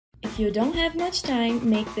you don't have much time,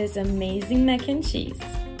 make this amazing mac and cheese.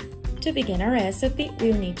 To begin our recipe,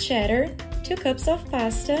 we'll need cheddar, 2 cups of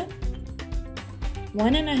pasta,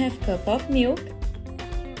 1½ cup of milk,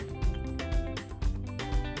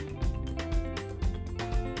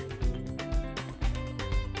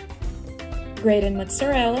 grated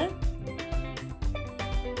mozzarella,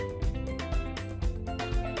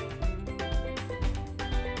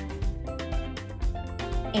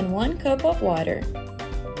 and 1 cup of water.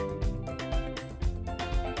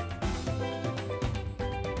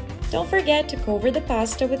 Don't forget to cover the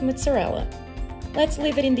pasta with mozzarella. Let's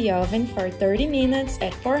leave it in the oven for 30 minutes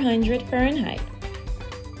at 400 Fahrenheit.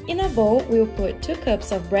 In a bowl, we'll put 2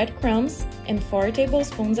 cups of breadcrumbs and 4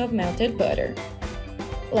 tablespoons of melted butter.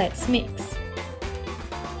 Let's mix.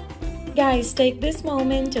 Guys, take this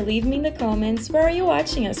moment to leave me in the comments where are you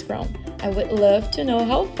watching us from. I would love to know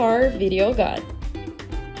how far our video got.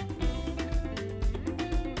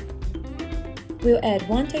 We'll add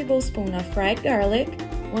 1 tablespoon of fried garlic,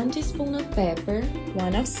 1 teaspoon of pepper,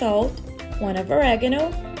 1 of salt, 1 of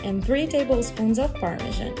oregano, and 3 tablespoons of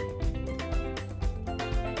Parmesan.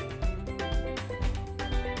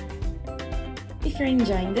 If you're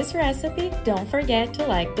enjoying this recipe, don't forget to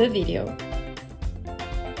like the video.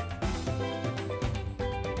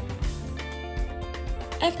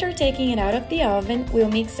 After taking it out of the oven, we'll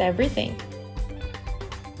mix everything.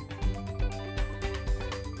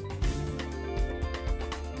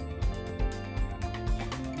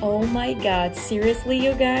 Oh my god, seriously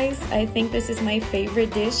you guys, I think this is my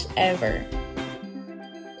favorite dish ever.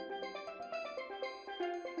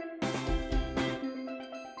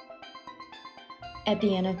 At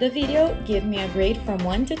the end of the video, give me a grade from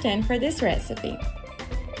 1 to 10 for this recipe.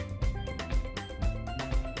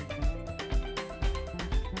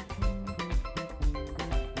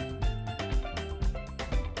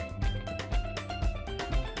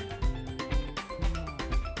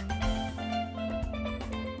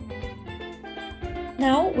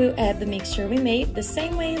 Now we'll add the mixture we made the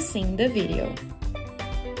same way you see in the video.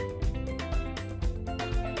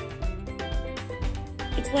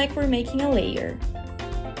 It's like we're making a layer.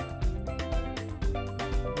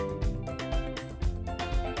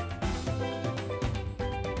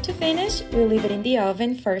 To finish, we'll leave it in the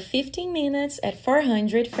oven for 15 minutes at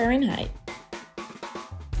 400 Fahrenheit.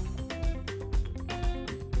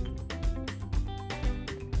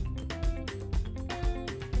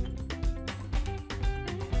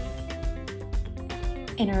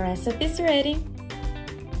 And our recipe is ready.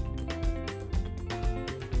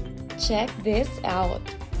 Check this out.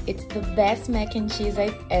 It's the best mac and cheese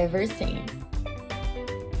I've ever seen.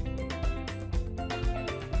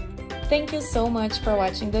 Thank you so much for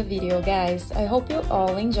watching the video, guys. I hope you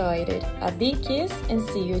all enjoyed it. A big kiss and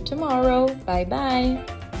see you tomorrow. Bye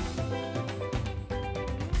bye!